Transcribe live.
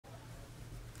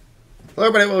Hello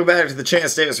everybody, welcome back to the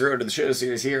Chance Davis Road to the Show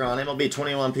series here on MLB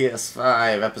 21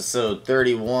 PS5, episode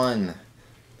 31.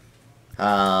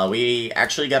 We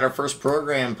actually got our first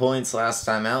program points last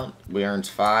time out. We earned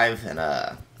 5,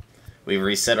 and we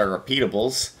reset our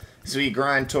repeatables. As we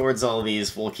grind towards all of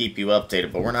these, we'll keep you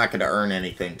updated, but we're not going to earn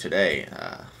anything today,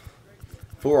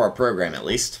 for our program at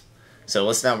least. So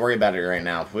let's not worry about it right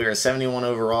now. We are 71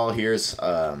 overall. Here's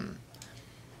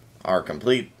our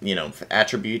complete,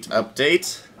 attribute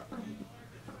update.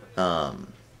 I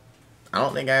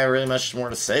don't think I have really much more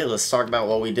to say. Let's talk about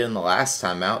what we did in the last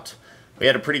time out. We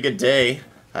had a pretty good day.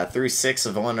 Threw 6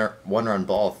 of one-run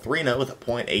ball, 3-0 with a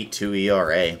 .82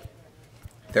 ERA,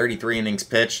 33 innings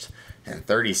pitched, and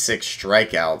 36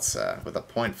 strikeouts with a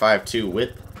 .52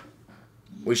 WHIP.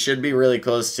 We should be really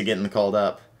close to getting called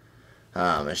up.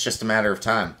 It's just a matter of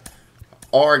time.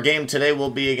 Our game today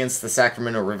will be against the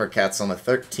Sacramento River Cats on the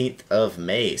 13th of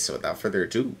May. So without further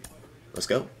ado, let's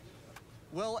go.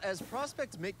 Well, as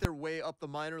prospects make their way up the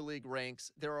minor league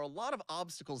ranks, there are a lot of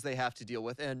obstacles they have to deal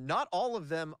with, and not all of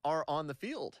them are on the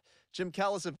field. Jim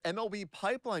Callis of MLB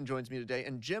Pipeline joins me today,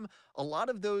 and Jim, a lot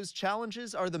of those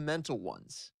challenges are the mental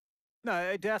ones.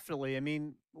 No, definitely. I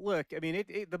mean, look,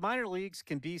 the minor leagues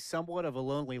can be somewhat of a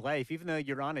lonely life. Even though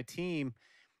you're on a team,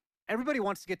 everybody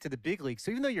wants to get to the big leagues.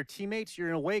 So even though you're teammates, you're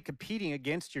in a way competing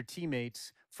against your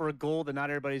teammates for a goal that not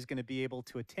everybody's going to be able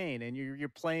to attain. And you're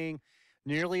playing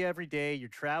nearly every day. You're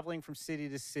traveling from city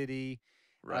to city.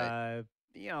 Right.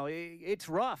 It's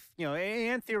rough,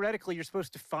 and theoretically you're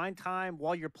supposed to find time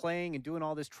while you're playing and doing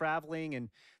all this traveling and,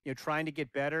 trying to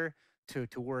get better, to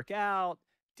work out,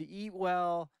 to eat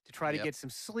well, to try to get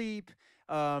some sleep,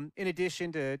 in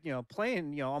addition to,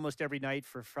 playing, almost every night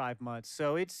for 5 months.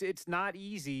 So it's not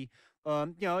easy.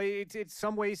 It's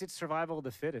some ways it's survival of the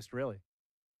fittest, really.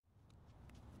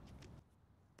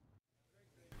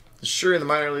 Sure, the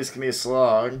minor leagues can be a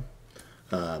slog,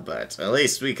 but at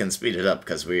least we can speed it up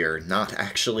because we are not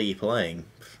actually playing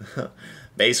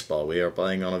baseball. We are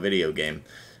playing on a video game.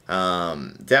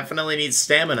 Definitely need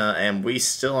stamina, and we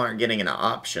still aren't getting an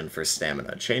option for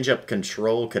stamina. Change-up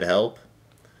control could help.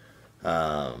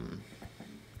 Don't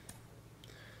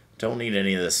need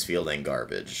any of this fielding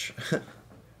garbage.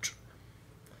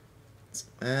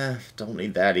 Don't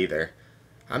need that either.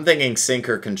 I'm thinking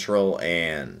sinker control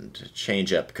and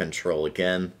change-up control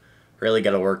again. Really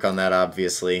got to work on that,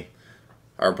 obviously.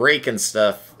 Our break and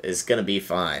stuff is going to be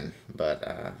fine,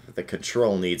 but the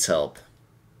control needs help.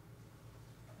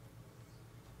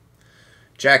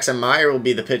 Jackson Meyer will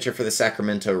be the pitcher for the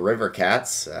Sacramento River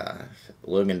Cats.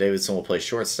 Logan Davidson will play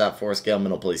shortstop. Forrest Galeman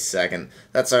will play second.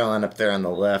 That's our lineup there on the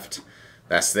left.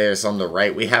 That's theirs on the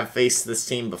right. We have faced this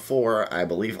team before, I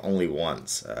believe only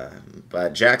once.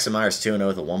 But Jackson Meyer's 2-0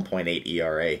 with a 1.8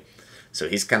 ERA. So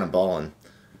he's kind of balling.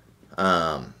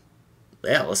 Yeah,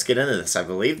 let's get into this. I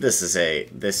believe this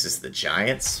is the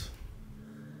Giants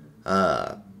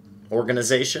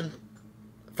organization.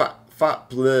 Plus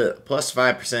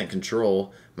 5%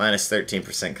 control, minus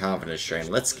 13% confidence strain.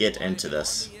 Let's get into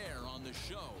this.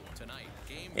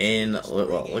 In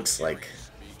what looks like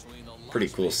pretty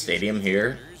cool stadium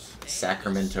here.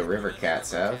 Sacramento River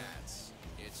Cats have.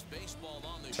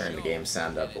 Turn the game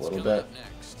sound up a little bit.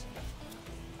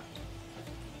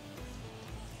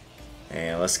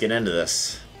 And let's get into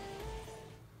this.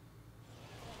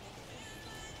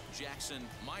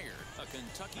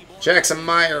 Jackson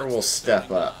Meyer will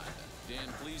step up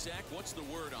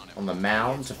on the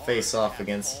mound to face off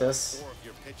against us.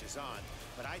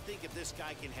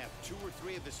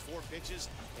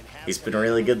 He's been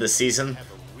really good this season.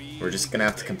 We're just gonna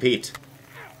have to compete.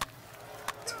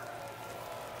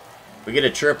 We get a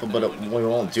triple, but we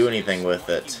won't do anything with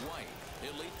it.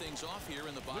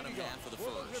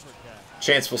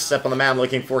 Chance will step on the mound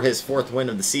looking for his 4th win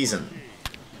of the season.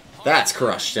 That's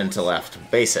crushed into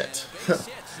left. Base hit.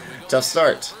 Tough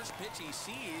start.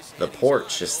 The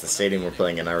porch is the stadium we're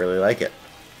playing in. I really like it.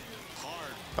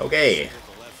 Okay.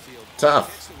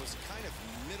 Tough.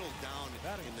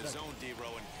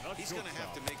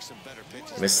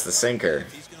 Missed the sinker.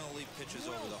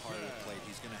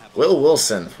 Will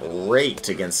Wilson raked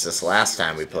against us last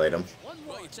time we played him.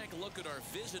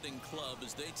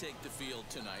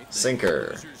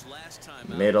 Sinker.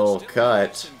 Middle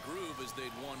cut.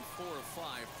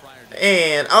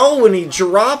 And, oh, and he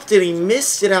dropped it. He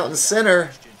missed it out in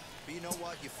center.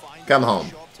 Come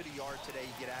home.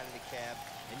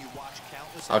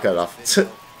 I'll cut it off.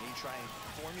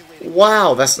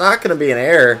 Wow, that's not going to be an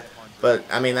error. But,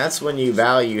 I mean, that's when you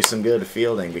value some good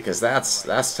fielding, because that's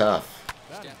tough.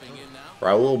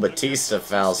 Raul Batista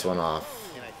fouls one off.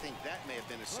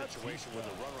 situation where the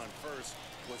runner on first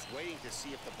was waiting to see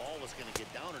if the ball was going to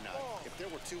get down or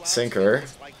Sinker.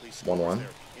 1-1.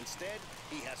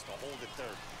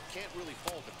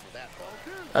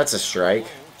 That's a strike.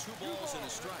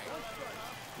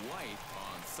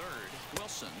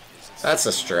 That's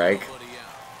a strike.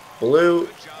 Blue,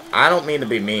 I don't mean to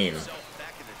be mean.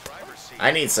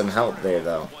 I need some help there,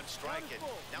 though.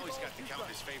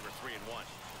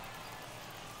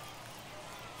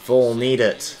 Full need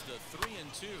it.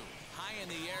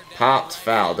 Popped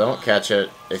foul. Don't catch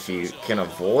it if you can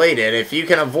avoid it. If you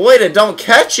can avoid it, don't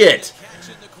catch it.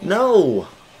 No.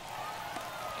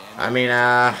 I mean,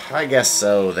 I guess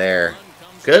so there.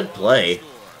 Good play.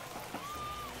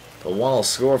 But one will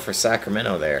score for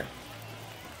Sacramento there.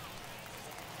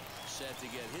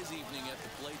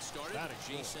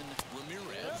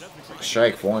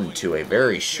 Strike one to a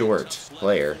very short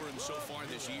player.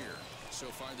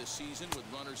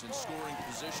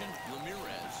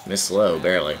 Miss low,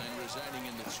 barely.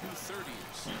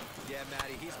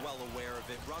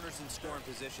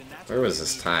 Where was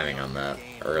his timing on that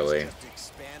early?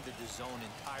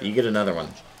 You get another one.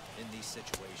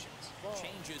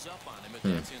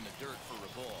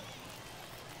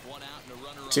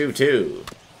 2-2.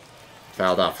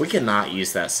 Fouled off. We cannot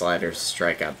use that slider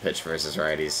strikeout pitch versus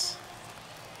righties.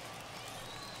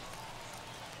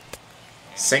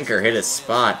 Sinker hit his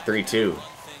spot. 3-2.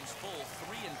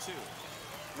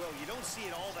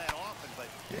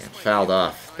 Yeah, fouled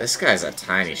off. This guy's a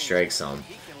tiny strike zone.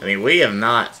 I mean, we have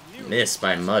not missed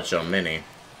by much on many.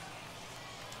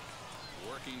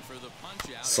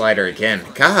 Slider again.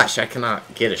 Gosh, I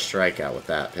cannot get a strikeout with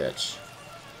that pitch.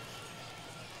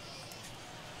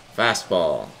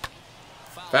 Fastball.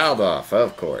 Fouled off,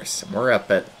 of course. We're up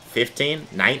at 15,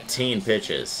 19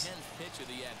 pitches.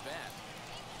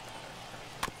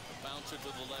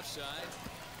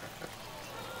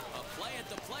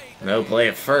 No play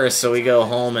at first, so we go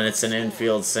home and it's an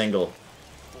infield single.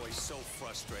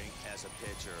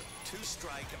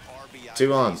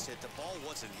 2 on.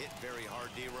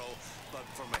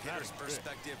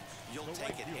 Perspective, you'll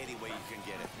take it any way you can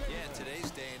get it. Yeah, in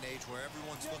today's day and age where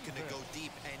everyone's looking to go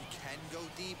deep and can go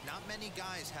deep, not many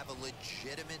guys have a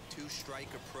legitimate two-strike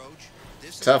approach.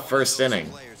 This tough first inning.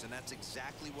 Players, and that's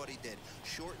exactly what he did.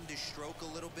 Shortened his stroke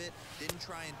a little bit, didn't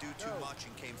try and do too much,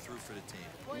 and came through for the team.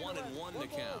 1-1 to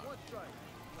count.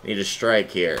 Need a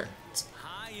strike here.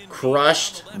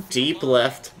 Crushed, deep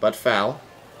left, but foul.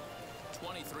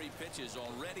 23 pitches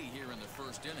already here in the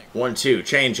first inning. 1-2,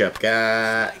 changeup.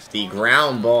 Got the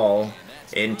ground ball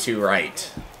into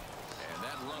right.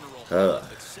 Ugh.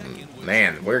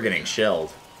 Man, we're getting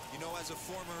shelled. You know, as a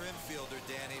former infielder,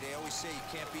 Danny, they always say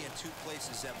you can't be in two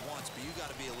places at once, but you got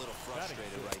to be a little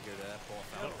frustrated right here to that ball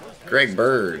foul. Greg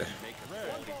Bird.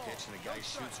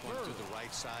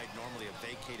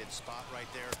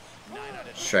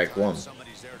 Strike one.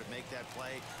 Somebody's there to make that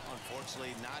play.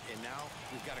 Unfortunately, not. And now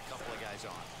we've got a couple of guys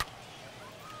on.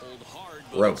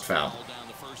 Rope foul. Down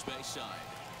the first base side.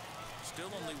 Still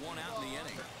only one out in the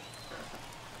inning.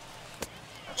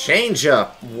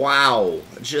 Changeup. Wow.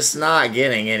 Just not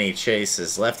getting any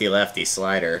chases. Lefty-lefty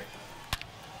slider.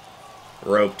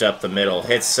 Roped up the middle.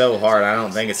 Hits so hard, I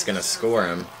don't think it's going to score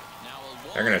him.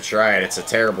 They're going to try it. It's a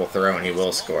terrible throw, and he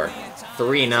will score.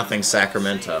 3-0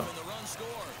 Sacramento.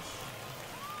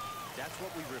 That's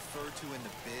what we refer to in the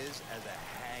biz as a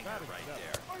hanger right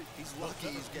there. He's lucky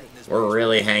he's getting this. We're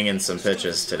really hanging some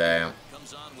pitches today.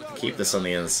 Keep this on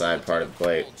the inside part of the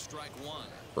plate.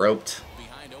 Roped.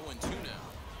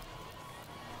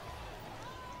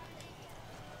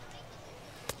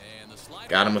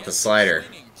 Got him with the slider.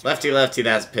 Lefty-lefty,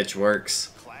 that pitch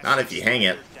works. Not if you hang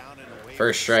it.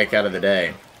 First strikeout of the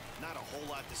day.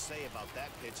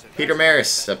 Peter Maris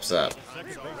steps up.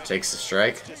 Takes the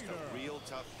strike.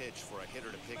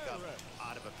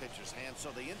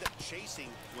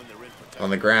 On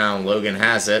the ground, Logan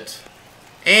has it.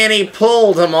 And he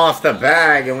pulled him off the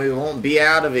bag, and we won't be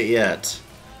out of it yet.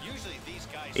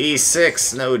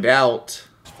 E6, no doubt.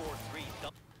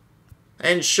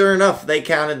 And sure enough, they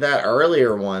counted that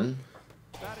earlier one.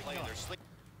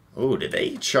 Ooh, did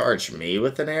they charge me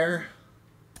with an error?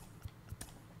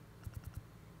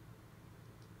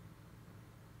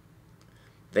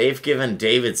 They've given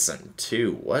Davidson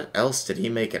 2. What else did he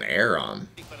make an error on?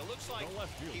 But it looks like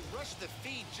he rushed the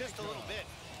feed just a little bit.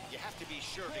 You have to be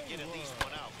sure to get at least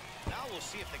one out. Now we'll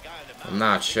see if the guy in the mound I'm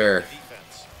not sure.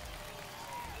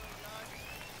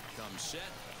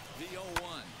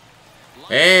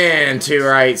 And to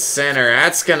right center.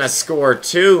 That's going to score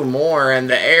 2 more, and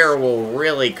the error will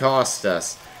really cost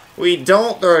us. We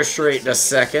don't throw straight to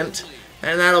second,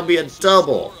 and that'll be a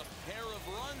double.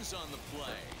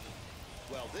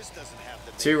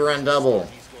 2-run double.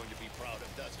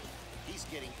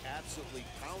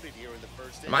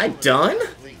 Am I done?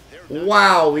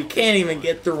 Wow, we can't even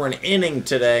get through an inning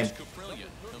today.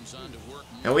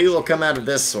 And we will come out of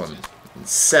this one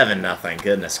 7-0.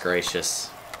 Goodness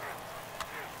gracious.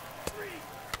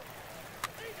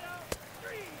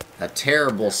 A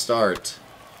terrible start.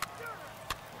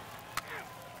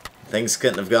 Things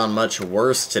couldn't have gone much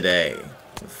worse today.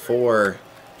 4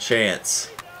 chance.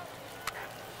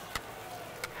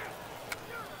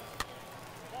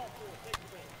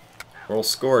 We'll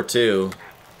score 2.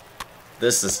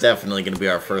 This is definitely going to be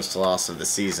our first loss of the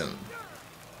season.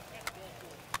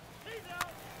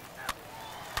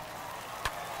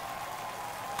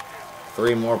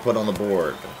 Three more put on the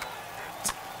board.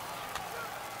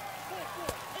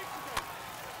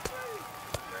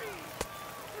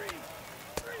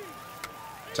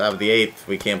 Top of the 8th,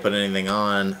 we can't put anything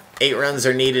on. 8 runs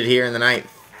are needed here in the 9th.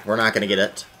 We're not going to get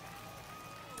it.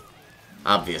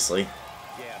 Obviously.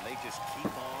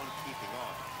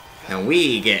 And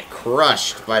we get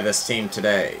crushed by this team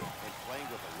today.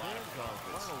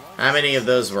 How many of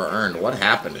those were earned? What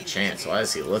happened to Chance? Why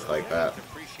does he look like that?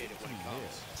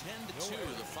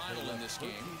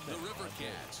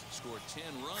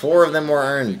 4 of them were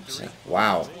earned.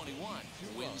 Wow.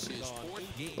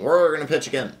 We're going to pitch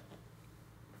again.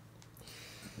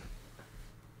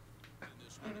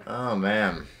 Oh,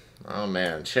 man. Oh,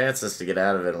 man. Chances to get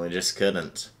out of it, and we just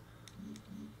couldn't.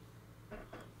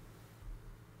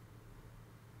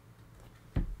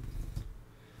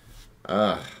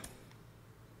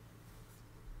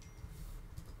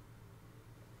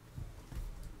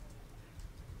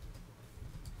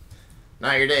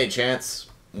 Not your day, Chance.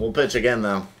 We'll pitch again,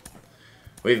 though.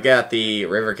 We've got the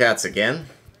River Cats again.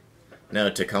 No,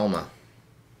 Tacoma.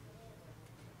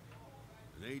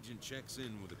 An agent checks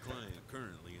in with a client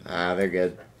currently. They're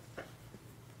good.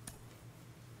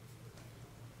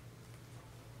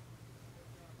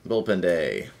 Bullpen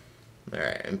day.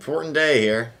 Alright, important day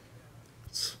here.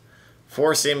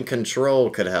 Four-seam control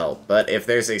could help, but if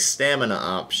there's a stamina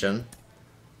option,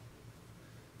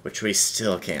 which we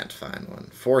still can't find one.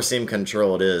 Four-seam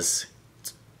control it is.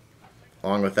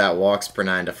 Along with that, walks per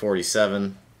 9 to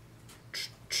 47.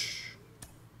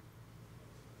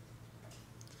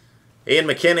 Ian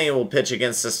McKinney will pitch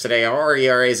against us today. Our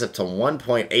ERA is up to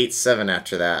 1.87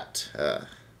 after that.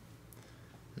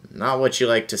 Not what you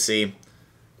like to see.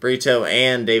 Brito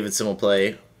and Davidson will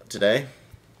play today.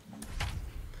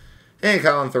 And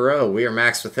Colin Thoreau, we are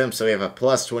maxed with him, so we have a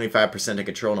plus 25% to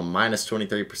control and a minus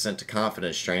 23% to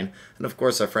confidence strain. And of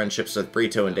course, our friendships with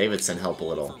Brito and Davidson help a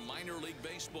little.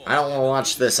 I don't want to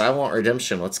watch this. I want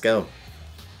redemption. Let's go.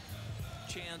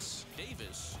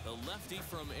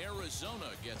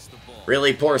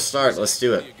 Really poor start. Let's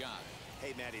do it.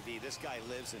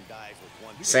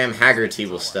 Sam Haggerty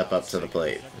will step up to the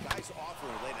plate.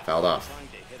 Fouled off.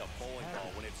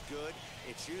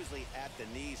 It's usually at the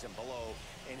knees and below,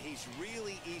 and he's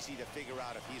really easy to figure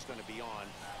out if he's going to be on.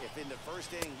 If in the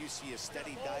first inning you see a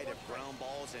steady diet of ground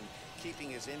balls and keeping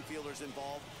his infielders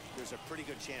involved, there's a pretty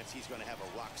good chance he's going to have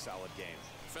a rock-solid game.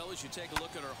 Fellas, you take a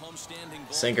look at our homestanding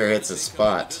ball. Sinker hits a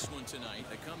spot. This one tonight,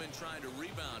 they come in trying to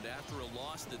rebound after a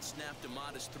loss that snapped a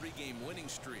modest 3-game winning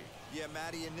streak. Yeah,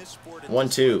 Matty, in this sport,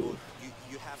 1-2.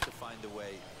 you have to find a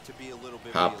way to be a little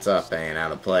bit Popped up and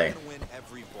out of play. Win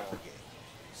every ball game.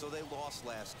 So they lost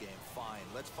last game. Fine.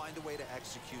 Let's find a way to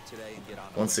execute today and get on.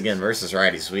 Once again, versus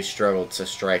righties, we struggled to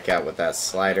strike out with that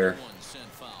slider.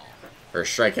 Or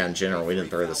strike out in general. We didn't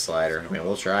throw the slider. I mean,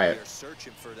 we'll try it.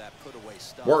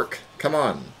 Work. Come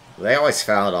on. They always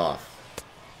foul it off.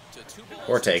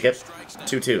 Or take it.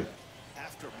 2-2.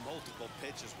 After multiple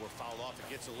pitches were fouled off, it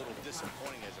gets a little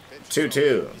disappointing as a pitcher.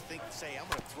 2-2.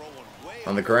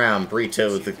 On the ground,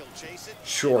 Brito, the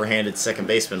sure-handed second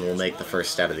baseman, will make the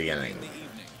first out of the inning.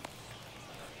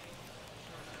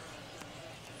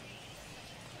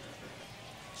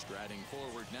 Striding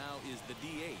forward now is the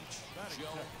DH,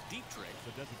 Joe Dietrich.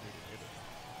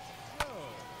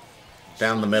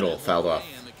 Down the middle, fouled off.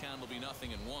 And the count will be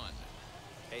 0-1.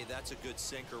 Hey, that's a good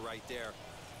sinker right there.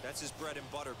 That's his bread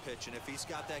and butter pitch, and if he's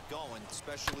got that going,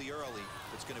 especially early,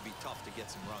 it's going to be tough to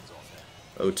get some runs off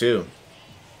that. 0-2.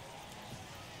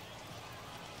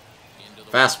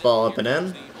 Fastball up and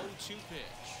in.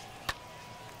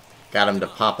 Got him to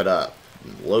pop it up.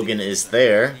 Logan is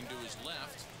there.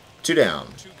 2 down.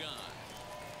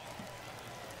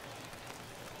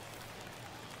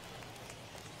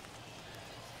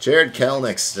 Jared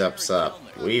Kelnick steps up.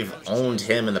 We've owned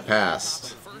him in the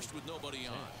past.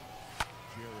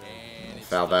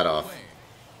 Fouled that off.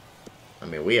 I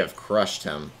mean, we have crushed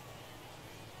him.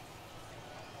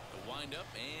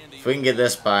 If we can get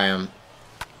this by him,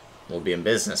 we'll be in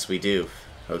business. We do.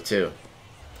 0-2.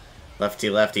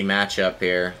 Lefty-lefty matchup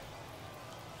here.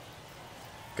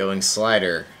 Going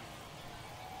slider.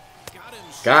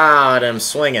 Got him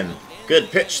swinging.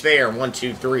 Good pitch there.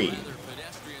 1-2-3.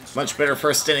 Much better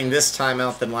first inning this time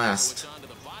out than last.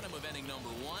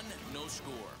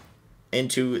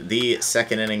 Into the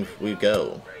second inning we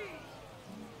go.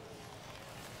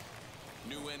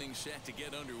 Set to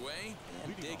get underway,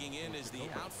 and digging in is the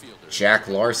outfielder. Jack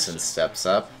Larson steps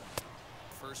up,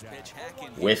 First pitch hacking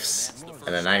whiffs,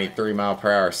 and a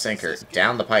 93-mile-per-hour sinker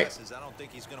down the pipe. I don't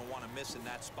think he's going to want to miss in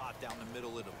that spot down the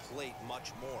middle of the plate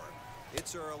much more.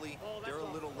 It's early. They're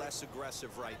a little less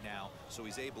aggressive right now, so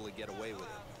he's able to get away with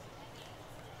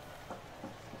it.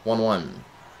 1-1.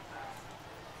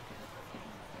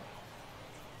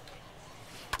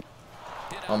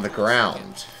 On the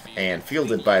ground, and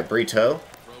fielded by Brito.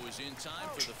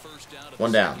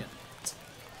 One down.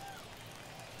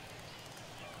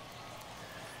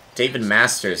 David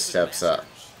Masters steps up.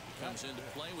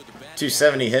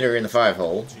 270 hitter in the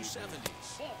 5-hole.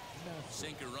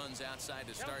 Sinker runs outside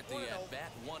to start the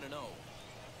at-bat 1-0.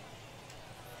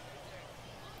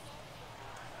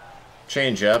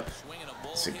 Change up.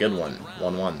 It's a good one.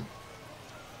 1-1.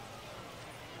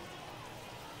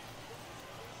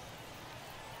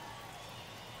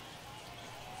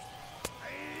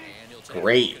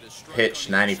 Great pitch,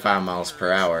 95 miles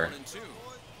per hour.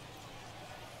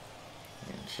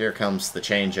 And here comes the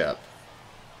changeup.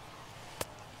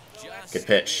 Good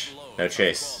pitch, no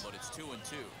chase.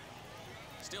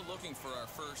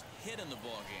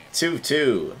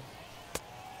 2-2.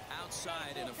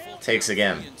 Takes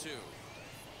again.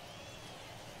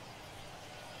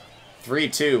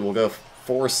 3-2. We'll go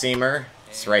four-seamer.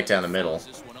 It's right down the middle.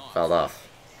 Fouled off.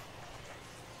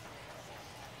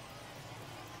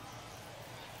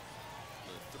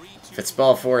 If it's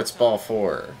ball four, it's ball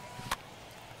four.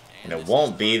 And it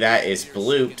won't be. That is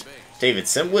blooped.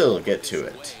 Davidson will get to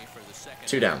it.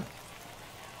 2 down.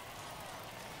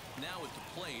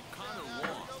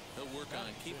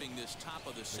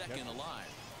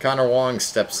 Connor Wong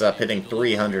steps up, hitting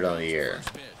 300 on the year.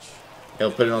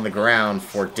 He'll put it on the ground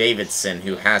for Davidson,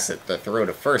 who has it. The throw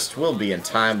to first will be in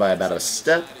time by about a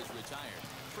step.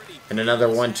 And another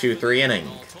 1-2-3 inning.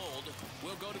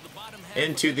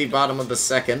 Into the bottom of the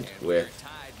second with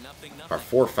our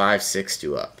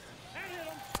 4-5-6-2 up.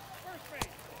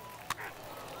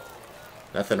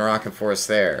 Nothing rocking for us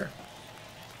there.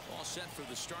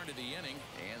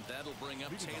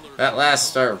 That last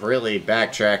start really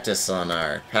backtracked us on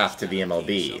our path to the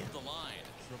MLB.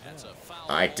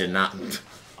 I did not.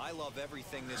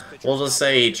 We'll just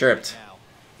say he tripped.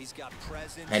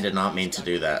 I did not mean to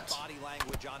do that.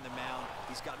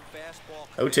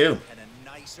 0-2.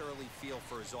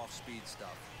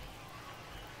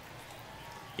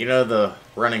 You know the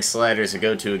running slider is a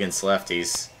go-to against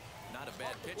lefties.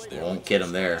 Won't get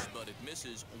him there.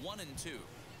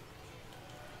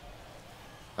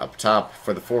 Up top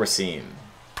for the four-seam.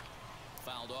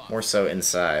 More so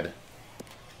inside.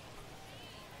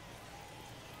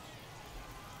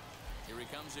 Here he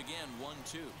comes again,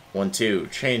 1-2.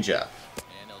 1-2. Change up.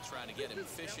 And they'll try to get him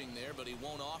fishing there, but he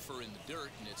won't offer in the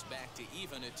dirt, and it's back to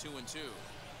even at 2-2.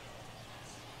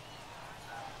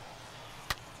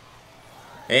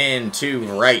 And to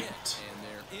right. And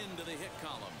they're into the hit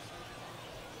column.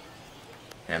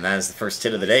 And that is the first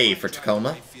hit of the day for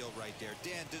Tacoma.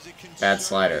 Bad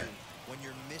slider.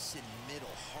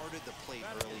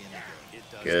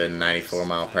 Good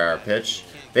 94-mile-per-hour pitch.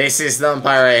 This is the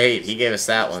umpire I hate. He gave us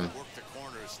that one.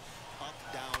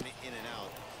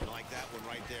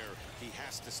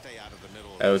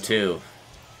 0-2.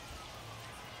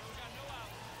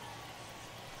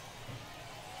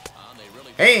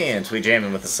 And we jam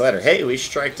him with the slider. Hey, we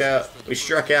struck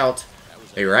out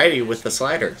a righty with the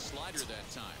slider.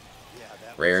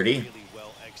 Rarity.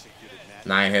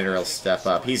 9-hitter will step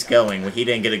up. He's going. He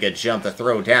didn't get a good jump. The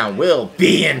throw down will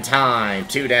be in time.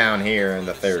 2 down here in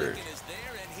the third.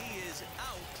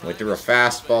 We threw a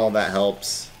fastball. That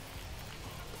helps.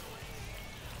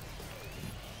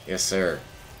 Yes, sir.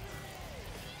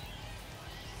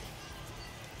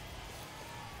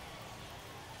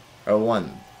 Oh,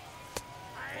 1.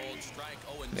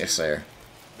 Yes, sir.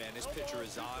 Man, this pitcher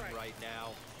is on right now,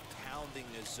 pounding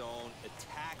the zone,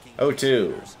 attacking.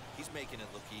 0-2. He's making it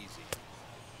look easy.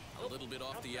 A little bit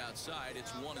off the outside,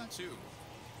 it's 1-2.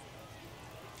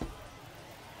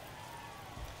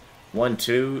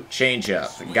 1-2, change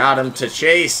up. Got him to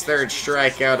chase. Third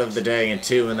strikeout of the day and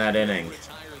 2 in that inning.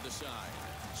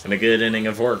 And a good inning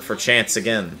of work for Chance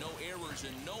again. No errors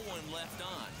and no one left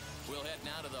on. We'll head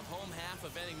now to the home half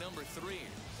of inning number 3,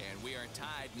 and we are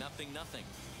tied 0-0.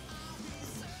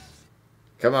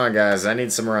 Come on, guys. I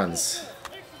need some runs.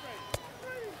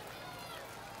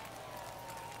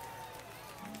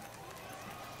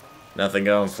 Nothing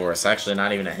going for us. Actually,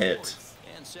 not even a hit.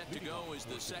 And set to go is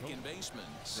the second baseman,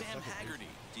 Sam Haggerty.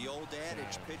 The old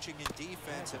adage, pitching and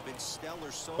defense have been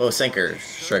stellar so Oh, sinker. far. They've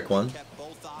Strike one. kept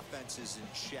both offenses in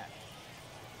check.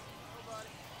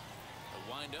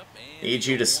 The windup and Need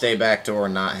you to stay backdoor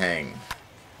and not hang.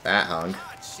 That hung.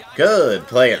 Good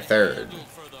play at third.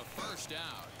 for the first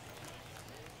out.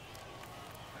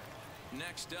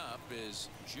 Next up is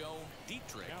Joe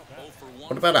Dietrich. 0 for 1.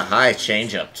 What about a high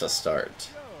changeup to start?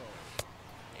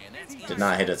 And that's Did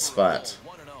not hit its spot.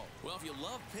 1-0. Well, if you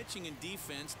love pitching and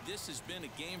defense, this has been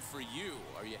a game for you.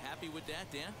 Are you happy with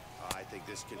that, Dan? I think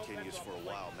this continues for a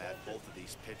while, Matt. Both of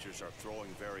these pitchers are throwing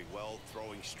very well,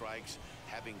 throwing strikes,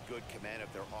 having good command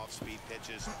of their off-speed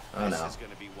pitches. Oh, this no. is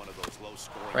going to be one of those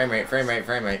low-scoring. Frame rate, frame rate,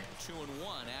 frame rate. 2-1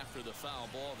 after the foul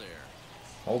ball there.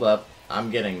 Hold up.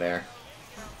 I'm getting there.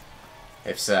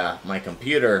 If my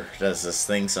computer does this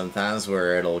thing sometimes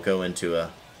where it'll go into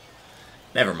a...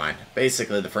 Never mind.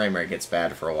 Basically, the frame rate gets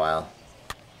bad for a while.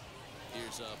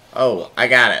 Here's a Oh, I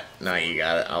got it. No, you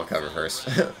got it. I'll cover first.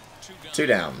 2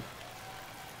 down.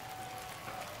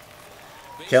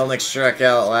 Kelnick struck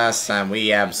out last time.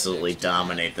 We absolutely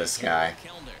dominate this guy.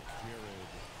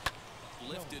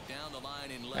 lifted down the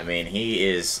line in I mean, he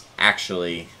is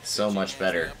actually so much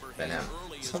better than him.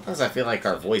 Sometimes I feel like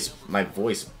my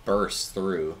voice bursts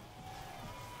through.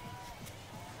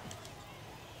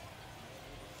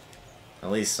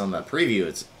 At least on the preview,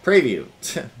 it's preview.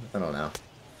 I don't know.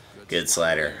 Good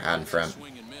slider out in front.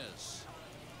 swing and miss.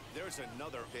 There's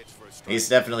another pitch for a strike. He's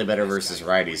definitely better versus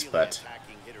righties, but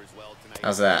Attacking hitters well tonight.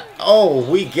 how's that? Oh,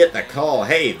 we get the call.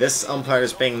 Hey, this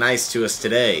umpire's being nice to us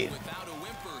today. Without a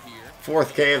whimper here.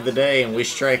 4th K of the day, and we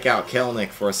strike out Kelnick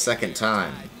for a second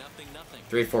time.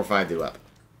 3, 4, 5 due up.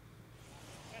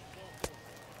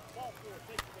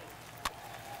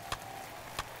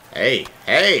 Hey,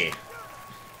 hey!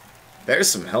 There's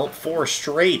some help. 4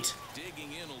 straight.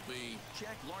 Digging in will be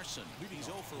Jack Larson. He's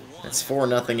 0 for 1. That's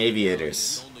 4-0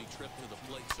 Aviators. Only trip to the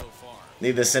plate so far.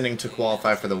 Need this inning to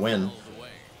qualify for the win. All the way.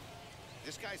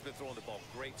 This guy's been throwing the ball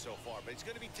great so far, but he's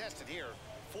going to be tested here.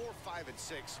 4, 5, and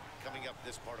 6 coming up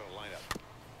this part of the lineup.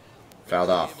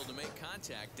 Fouled off. Able to make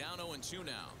contact. Down 0-2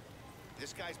 now.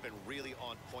 This guy's been really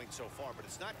on point so far, but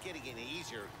it's not getting any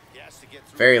easier. He has to get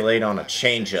through. Very late on a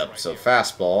changeup, so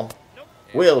fastball.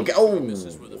 Will go.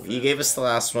 Oh, he gave us the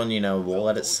last one. You know, we'll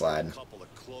let it slide.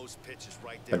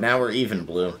 But now we're even,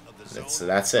 Blue.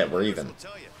 That's it. We're even.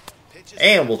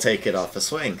 And we'll take it off the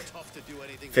swing.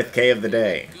 5th K of the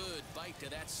day. Good bite to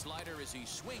that slider as he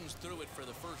swings through it for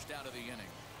the first out of the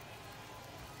inning.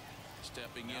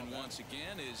 Stepping in once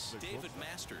again is David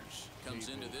Masters. Comes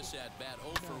into this at-bat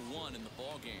 0 for 1 in the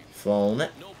ballgame. Flown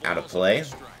out of play.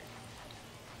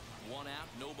 1 out,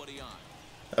 nobody on.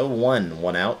 0-1,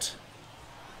 1 out.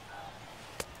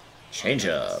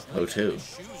 Changeup, 0-2. Shoes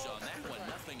on that one,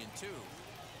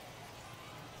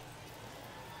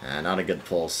 0-2. Not a good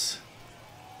pulse.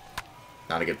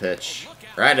 Not a good pitch.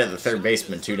 Right at the third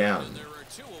baseman, 2 down. There are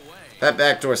 2 away. That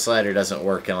backdoor slider doesn't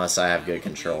work unless I have good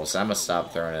control, so I'm going to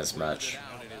stop throwing as much.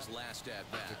 Out in his last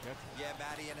at-bat. Yeah,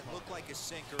 Matty, and it looked like a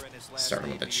sinker in his last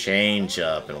Starting with the debut.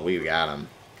 changeup, and we got him.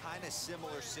 Kind of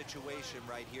similar situation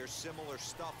right here. Similar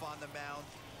stuff on the mound.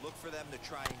 Look for them to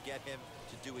try and get him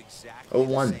to do exactly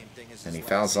 0-1. the same thing as And his he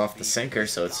fouls last off the defeat. sinker,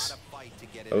 so He's it's gotta fight to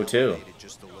get it 0-2. elevated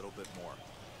just a little bit more.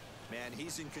 Man,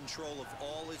 he's in control of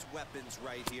all his weapons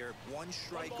right here. 1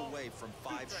 strike away from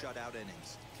 5 shutout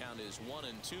innings. Count is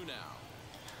 1-2 now.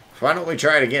 Why don't we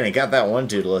try it again? He got that one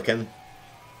dude looking.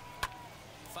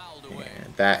 Fouled away.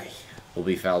 And that will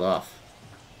be fouled off.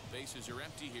 Bases are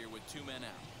empty here with 2 men out.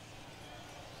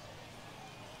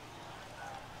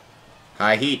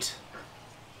 High heat.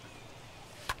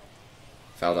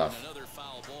 Fouled off. Another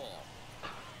foul ball.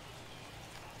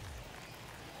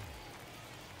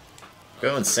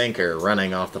 Going sinker,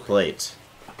 running off the plate.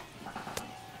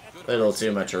 Little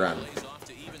too much run. Plays off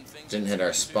to even things Didn't at hit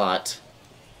our 2-2. spot.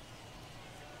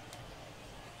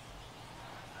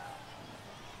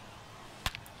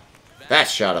 That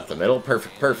shot up the middle.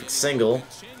 Perfect single.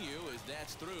 Continue as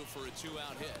that's through for a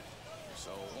 2-out hit.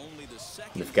 So only the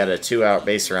second. We've got a 2-out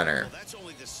base runner. Well, that's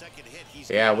only the second hit he's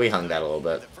Yeah, got. we hung that a little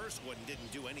bit. The first one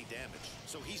didn't do any damage,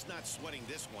 so he's not sweating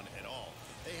this one at all.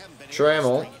 They haven't been able to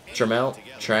Trammell, string Trammell, anything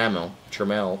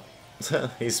together. Trammell.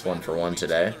 He's 1 for 1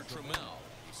 today. Trammell.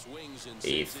 He swings and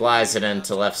He sends flies it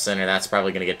into left center. That's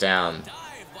probably going to get down. dive,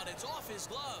 but it's off his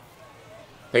glove.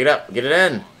 Pick it up. Get it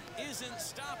in. Isn't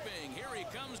stopping. Here he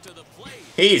comes to the plate.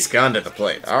 He's gone to the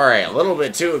plate. All right, a little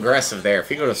bit too aggressive there. If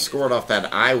he could have scored off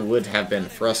that, I would have been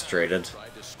frustrated.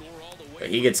 Tried to score all the way. But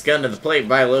he gets gunned to the plate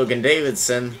by Logan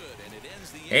Davidson. Good, and it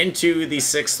ends the Into the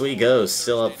 6th we go.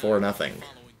 Still up 4-0. following.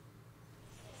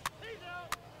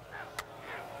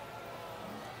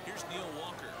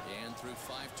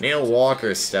 Neil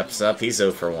Walker steps up. He's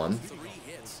 0 for 1.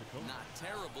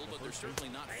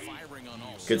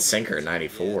 Good sinker,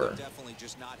 94.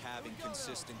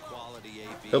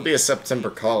 He'll be a September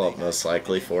call-up most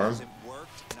likely for him.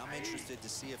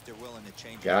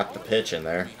 Got the pitch in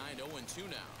there.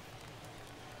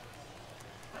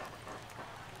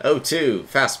 0-2,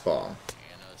 fastball.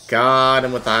 Got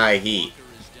him with the high heat.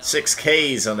 6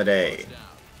 Ks on the day.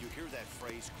 You hear that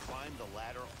phrase, climb the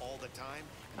ladder all the time,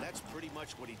 and that's pretty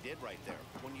much what he did right there.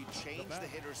 When you change the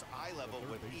hitter's eye level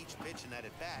with each pitch in that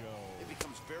at bat, it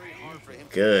becomes very hard for him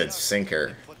Good to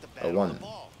sinker. put the bat on 0-1. the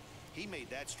ball. He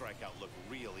made that strikeout look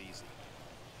real easy.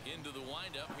 Into the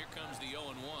windup, here comes the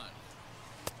 0-1.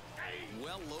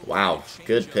 Wow,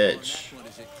 good pitch.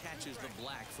 As it catches the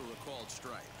black for a called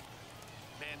strike.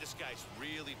 Man, this guy's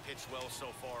really pitched well so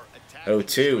far.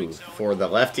 0-2. For the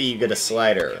lefty, you get a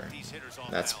slider.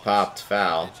 That's popped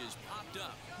foul. Pitches popped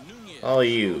up. Nunez All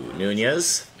you,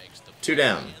 Nunez. makes the 2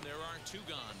 down. and there are 2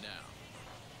 gone now.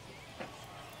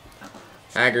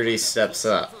 Haggerty steps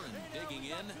up. And digging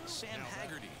in, Sam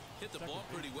Haggerty hit the ball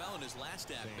pretty well in his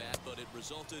last at-bat, but it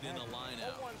resulted in a line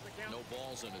out. No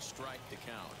balls and a strike to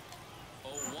count.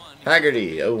 0-1.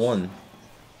 Haggerty, 0-1.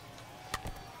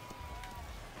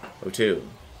 0-2.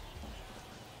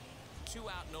 2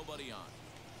 out, nobody on.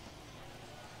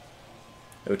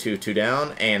 0-2, 2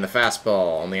 down, and the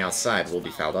fastball on the outside will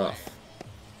be fouled off.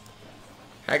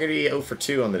 Haggerty 0 for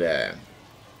 2 on the day.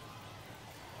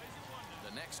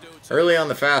 The next 0-2. Early on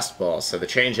the fastball, so the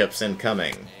changeup's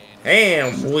incoming.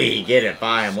 And we get it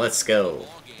by him. Let's go.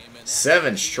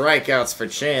 7 strikeouts for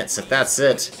Chance. If that's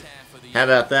it, how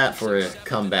about that for a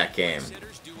comeback game?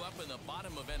 Hitters due up in the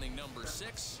bottom of inning number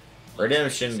 6.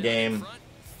 Redemption game,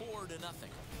 4-0.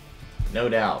 no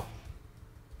doubt.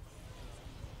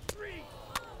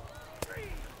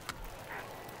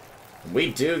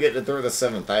 We do get to throw the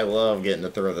 7th. I love getting to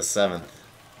throw the 7th.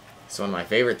 It's one of my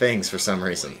favorite things for some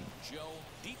reason. Joe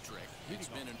Dietrich. It's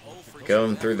been an 0 for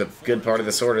Going through the good part of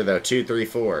this order, though. 2, 3,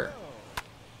 4.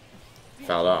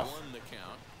 Fouled off. the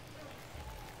count.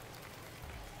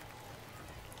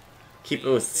 Keep it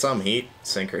with some heat.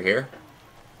 Sinker here.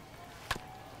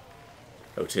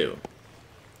 0-2.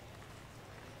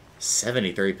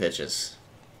 73 pitches.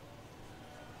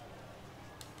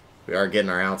 We are getting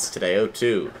our outs today.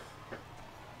 0-2. And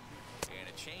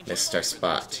a change Missed our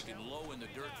spot. taken low in the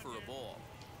dirt for a ball.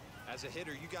 As a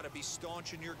hitter, you got to be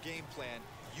staunch in your game plan.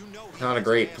 You know he Not a has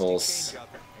great nasty pulse. changeup,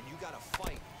 and you got to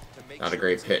fight to make Not a sure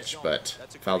great it's in the pitch, zone. but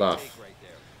That's a fouled great off. take right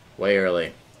there. Way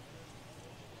early.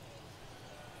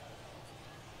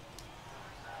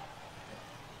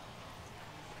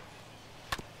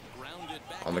 Grounded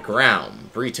back On the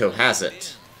ground. Brito has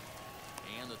it.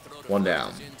 and the throw to 1 first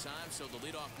down. is in time, so the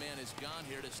leadoff man is gone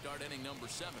here to start inning number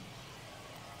 7.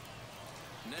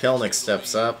 Next, Kelnick it'll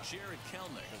steps be up. Jared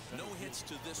Kelnick. No hits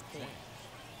to this point.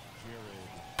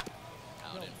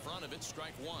 Out in front of it,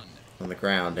 strike 1. On the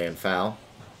ground and foul.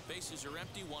 Bases are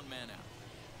empty, 1 man out.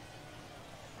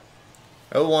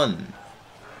 0-1. And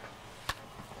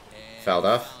Fouled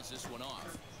off. fouls this one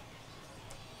off.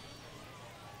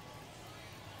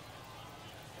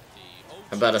 The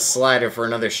How about a slider for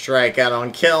another strikeout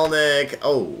on Kelnick?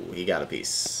 Oh, he got a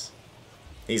piece.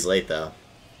 He's late, though.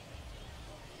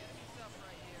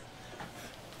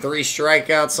 3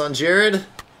 strikeouts on Jared?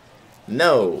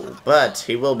 No, but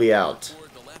he will be out.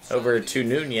 toward the left Over side. to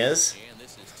Nunez. And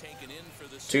this is taken in for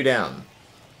the 2 down.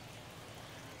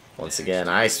 Once again,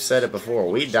 I said it before,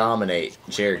 we dominate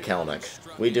Jared Kelnick.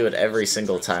 We do it every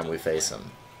single time we face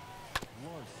him.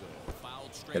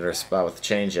 fouled straight Hit our back. spot with the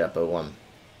changeup, 0-1.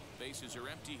 Bases are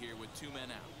empty here with 2 men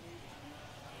out.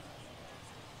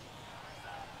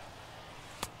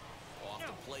 Off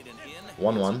the plate and in.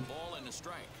 1-1. It's a ball and a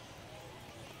strike.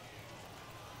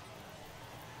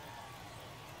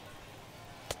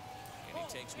 And he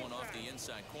takes one off the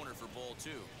inside corner for ball 2.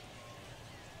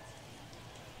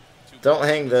 Don't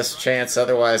hang this, Chance,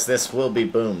 otherwise this will be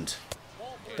boomed.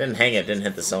 Didn't hang it, didn't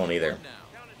hit the zone either.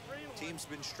 Team's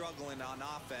been struggling on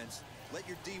offense. Let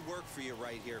your D work for you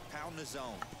right here. Pound the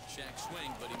zone. Shaq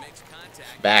swing, but he makes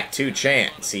contact. Back to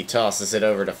Chance. He tosses it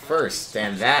over to first,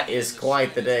 and that is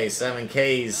quite the day. 7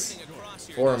 Ks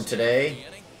for him today.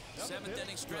 7th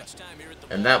inning stretch time here at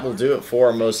the And that will do it for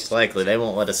him most likely. They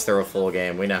won't let us throw a full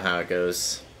game. We know how it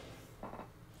goes.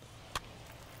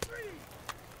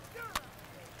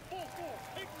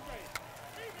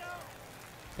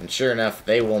 And sure enough,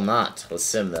 they will not. Let's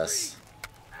sim this.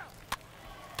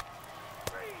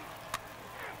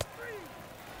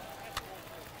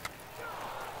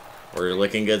 We're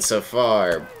looking good so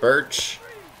far. Birch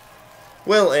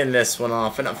will end this one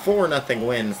off in a 4-0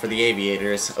 win for the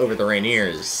Aviators over the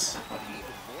Rainiers.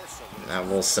 That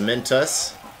will cement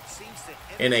us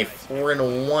in a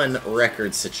 4-1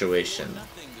 record situation.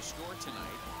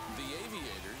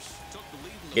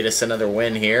 Get us another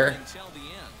win here.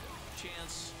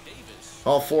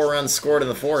 All 4 runs scored in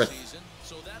the 4th.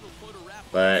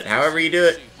 But however you do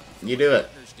it, you do it.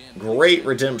 Great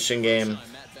redemption game.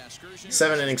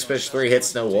 7 innings pitched, 3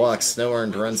 hits, no walks, no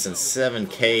earned runs, and 7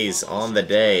 Ks on the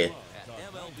day.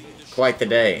 Quite the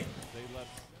day.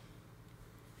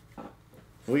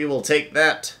 We will take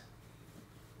that.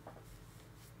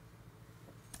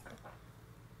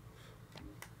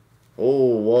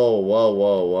 Oh, whoa, whoa,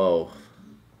 whoa, whoa.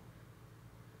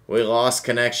 We lost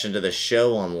connection to the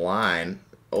show online.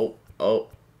 Oh,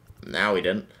 now we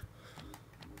didn't.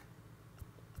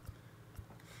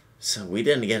 So we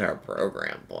didn't get our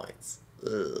program points.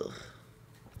 Ugh.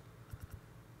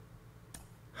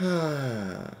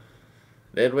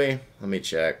 Did we? Let me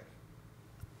check.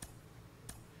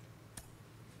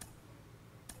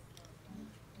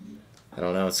 I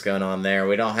don't know what's going on there.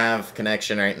 We don't have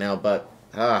connection right now, but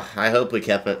I hope we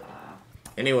kept it.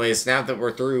 Anyways, now that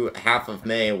we're through half of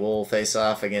May, we'll face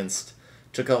off against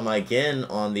Tacoma again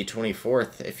on the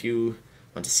 24th. If you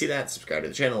want to see that, subscribe to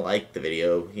the channel, like the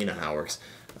video. You know how it works.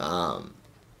 But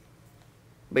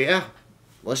yeah,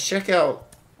 let's check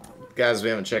out guys we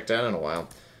haven't checked out in a while.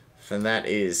 And that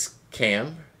is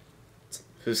Cam,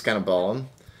 who's kind of balling.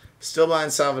 Still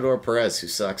behind Salvador Perez, who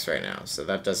sucks right now, so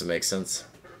that doesn't make sense.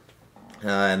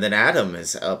 And then Adam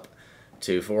is up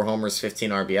to 4 homers,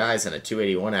 15 RBIs, and a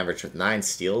 281 average with 9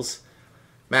 steals.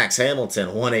 Max Hamilton,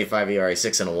 1.85 ERA,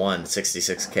 6-1,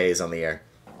 66 Ks on the year.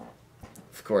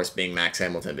 Of course, being Max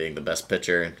Hamilton being the best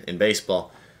pitcher in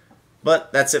baseball.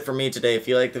 But that's it for me today. If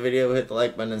you like the video, hit the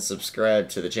like button and subscribe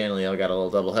to the channel. Y'all got a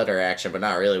little doubleheader action, but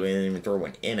not really. We didn't even throw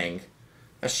an inning.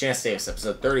 That's Chance Davis,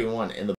 episode 31 in the